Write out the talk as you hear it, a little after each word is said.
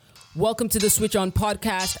Welcome to the Switch On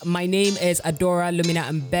podcast. My name is Adora Lumina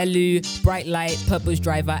Mbelu, Bright Light Purpose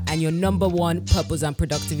Driver, and your number one purpose and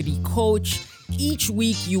productivity coach. Each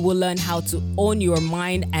week, you will learn how to own your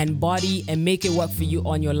mind and body and make it work for you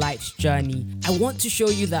on your life's journey. I want to show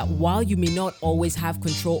you that while you may not always have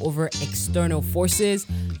control over external forces,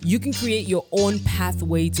 you can create your own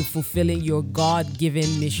pathway to fulfilling your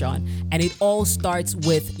God-given mission. And it all starts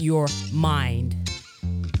with your mind.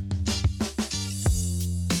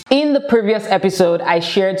 In the previous episode, I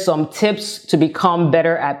shared some tips to become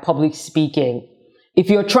better at public speaking. If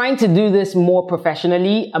you're trying to do this more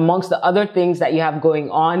professionally, amongst the other things that you have going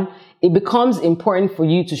on, it becomes important for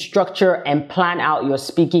you to structure and plan out your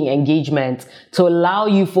speaking engagement to allow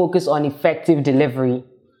you focus on effective delivery.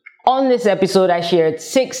 On this episode, I shared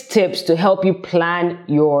 6 tips to help you plan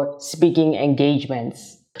your speaking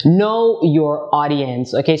engagements. Know your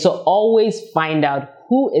audience. Okay, so always find out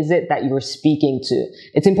who is it that you're speaking to.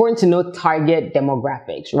 It's important to know target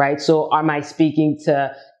demographics, right? So am I speaking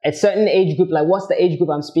to a certain age group? Like, what's the age group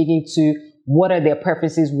I'm speaking to? What are their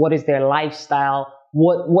preferences? What is their lifestyle?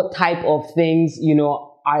 What type of things,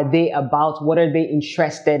 are they about? What are they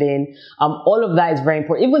interested in? All of that is very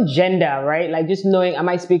important. Even gender, right? Like just knowing, am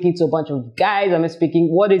I speaking to a bunch of guys?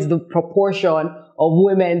 What is the proportion of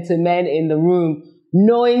women to men in the room?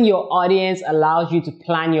 Knowing your audience allows you to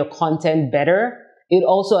plan your content better. It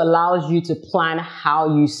also allows you to plan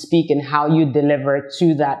how you speak and how you deliver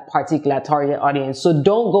to that particular target audience. So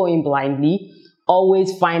don't go in blindly.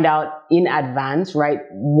 Always find out in advance, right?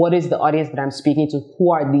 What is the audience that I'm speaking to?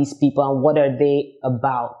 Who are these people and what are they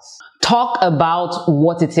about? Talk about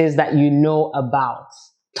what it is that you know about.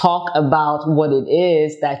 Talk about what it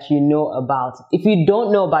is that you know about. If you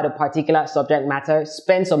don't know about a particular subject matter,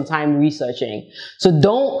 spend some time researching. So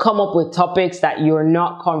don't come up with topics that you're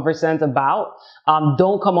not conversant about.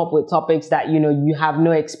 Don't come up with topics that, you have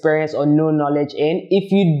no experience or no knowledge in.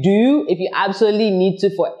 If you absolutely need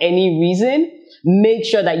to for any reason, make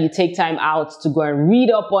sure that you take time out to go and read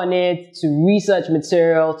up on it, to research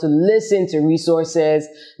material, to listen to resources,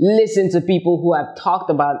 listen to people who have talked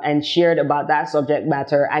about and shared about that subject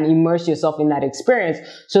matter and immerse yourself in that experience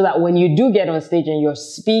so that when you do get on stage and you're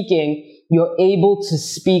speaking, you're able to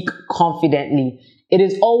speak confidently. It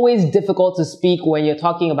is always difficult to speak when you're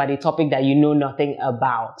talking about a topic that you know nothing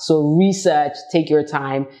about. So research, take your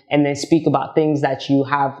time, and then speak about things that you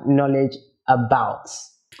have knowledge about.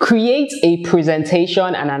 Create a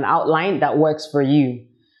presentation and an outline that works for you.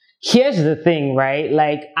 Here's the thing, right?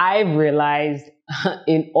 Like I've realized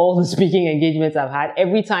in all the speaking engagements I've had,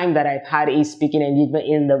 every time that I've had a speaking engagement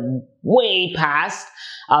in the way past,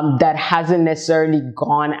 that hasn't necessarily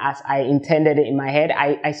gone as I intended it in my head,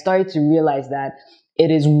 I started to realize that it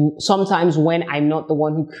is sometimes when I'm not the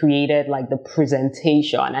one who created like the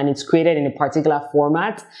presentation and it's created in a particular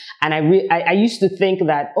format. And I used to think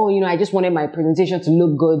that, I just wanted my presentation to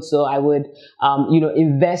look good. So I would,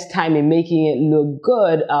 invest time in making it look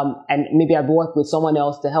good. And maybe I'd work with someone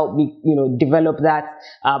else to help me, develop that,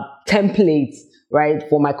 template, right,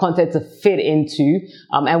 for my content to fit into.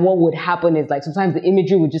 And what would happen is like sometimes the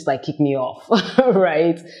imagery would just like kick me off,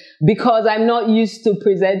 right? Because I'm not used to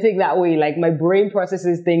presenting that way. Like my brain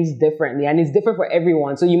processes things differently and it's different for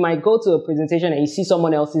everyone. So you might go to a presentation and you see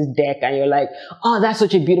someone else's deck and you're like, oh, that's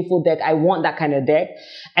such a beautiful deck. I want that kind of deck.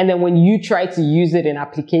 And then when you try to use it in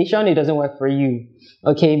application, it doesn't work for you.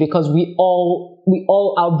 Okay, because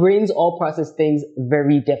our brains all process things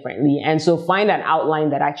very differently. And so find an outline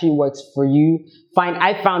that actually works for you.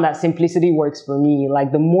 I found that simplicity works for me.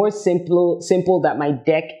 Like the more simple that my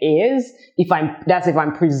deck is, if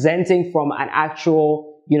I'm presenting from an actual,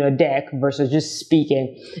 deck versus just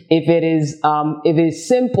speaking. If it is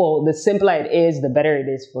simple, the simpler it is, the better it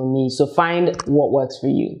is for me. So find what works for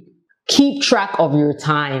you. Keep track of your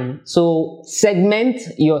time. So segment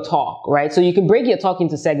your talk, right? So you can break your talk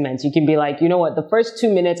into segments. You can be like, the first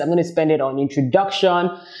 2 minutes, I'm going to spend it on introduction.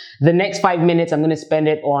 The next 5 minutes, I'm going to spend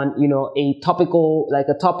it on, a topical, like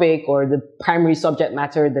a topic or the primary subject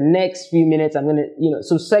matter. The next few minutes, I'm going to,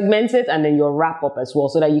 so segment it and then you'll wrap up as well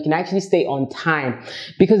so that you can actually stay on time,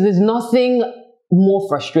 because there's nothing more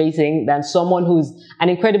frustrating than someone who's an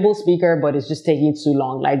incredible speaker, but it's just taking too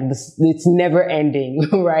long. Like it's never ending,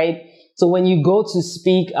 right? So when you go to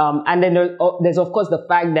speak, and then there's of course the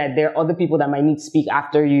fact that there are other people that might need to speak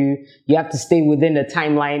after you. You have to stay within the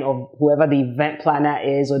timeline of whoever the event planner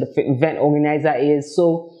is or the event organizer is.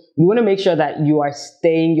 So you want to make sure that you're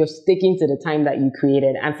sticking to the time that you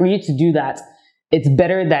created. And for you to do that, it's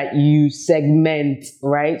better that you segment,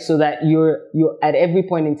 right? So that you're at every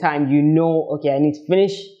point in time, okay, I need to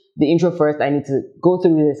finish the intro first. I need to go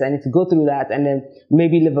through this. I need to go through that. And then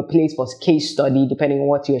maybe leave a place for case study, depending on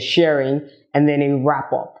what you're sharing. And then a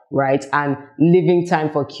wrap up, right? And leaving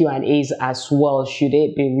time for Q&As as well, should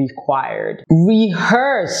it be required.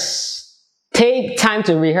 Rehearse. Take time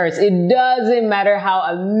to rehearse. It doesn't matter how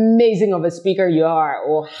amazing of a speaker you are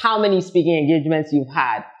or how many speaking engagements you've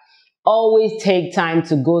had. Always take time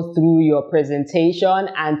to go through your presentation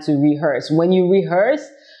and to rehearse. When you rehearse,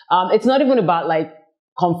 it's not even about like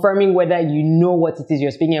confirming whether you know what it is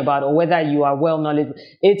you're speaking about or whether you are well knowledgeable.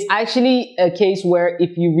 It's actually a case where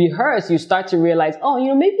if you rehearse, you start to realize, oh,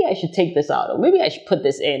 maybe I should take this out or maybe I should put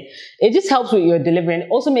this in. It just helps with your delivery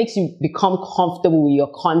and also makes you become comfortable with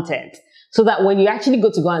your content so that when you actually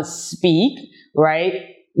go and speak, right,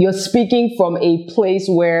 you're speaking from a place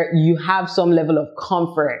where you have some level of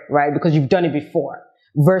comfort, right, because you've done it before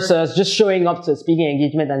versus just showing up to a speaking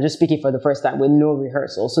engagement and just speaking for the first time with no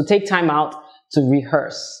rehearsal. So take time out to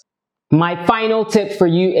rehearse. My final tip for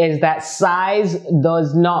you is that size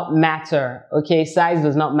does not matter. Okay, size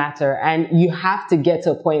does not matter. And you have to get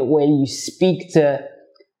to a point where you speak to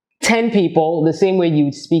 10 people the same way you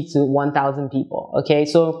would speak to 1,000 people. Okay,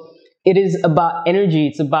 so it is about energy.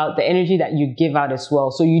 It's about the energy that you give out as well.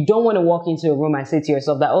 So you don't want to walk into a room and say to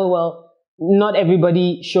yourself that, oh, well, not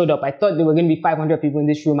everybody showed up. I thought there were going to be 500 people in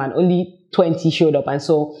this room and only 20 showed up. And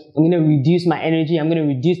so I'm going to reduce my energy. I'm going to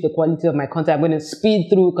reduce the quality of my content. I'm going to speed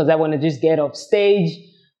through because I want to just get off stage.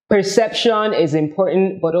 Perception is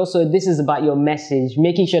important, but also this is about your message,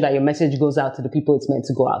 making sure that your message goes out to the people it's meant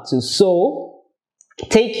to go out to. So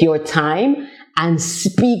take your time and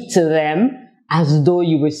speak to them as though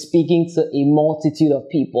you were speaking to a multitude of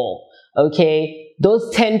people. Okay? Those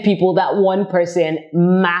 10 people, that one person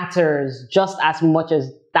matters just as much as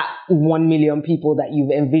that 1 million people that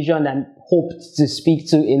you've envisioned and hoped to speak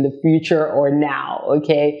to in the future or now,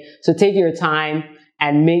 okay? So take your time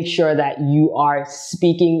and make sure that you are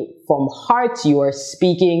speaking from heart. You are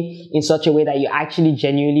speaking in such a way that you actually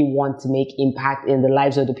genuinely want to make impact in the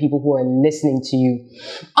lives of the people who are listening to you.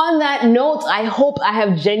 On that note, I hope I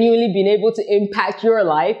have genuinely been able to impact your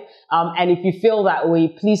life. And if you feel that way,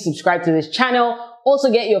 please subscribe to this channel.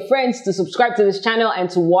 Also get your friends to subscribe to this channel and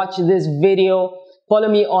to watch this video. Follow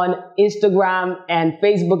me on Instagram and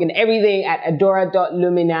Facebook and everything at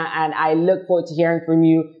adora.lumina. And I look forward to hearing from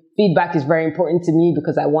you. Feedback is very important to me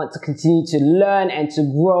because I want to continue to learn and to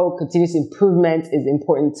grow. Continuous improvement is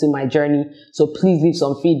important to my journey. So please leave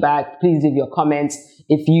some feedback. Please leave your comments.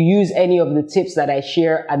 If you use any of the tips that I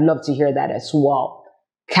share, I'd love to hear that as well.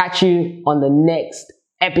 Catch you on the next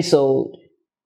episode.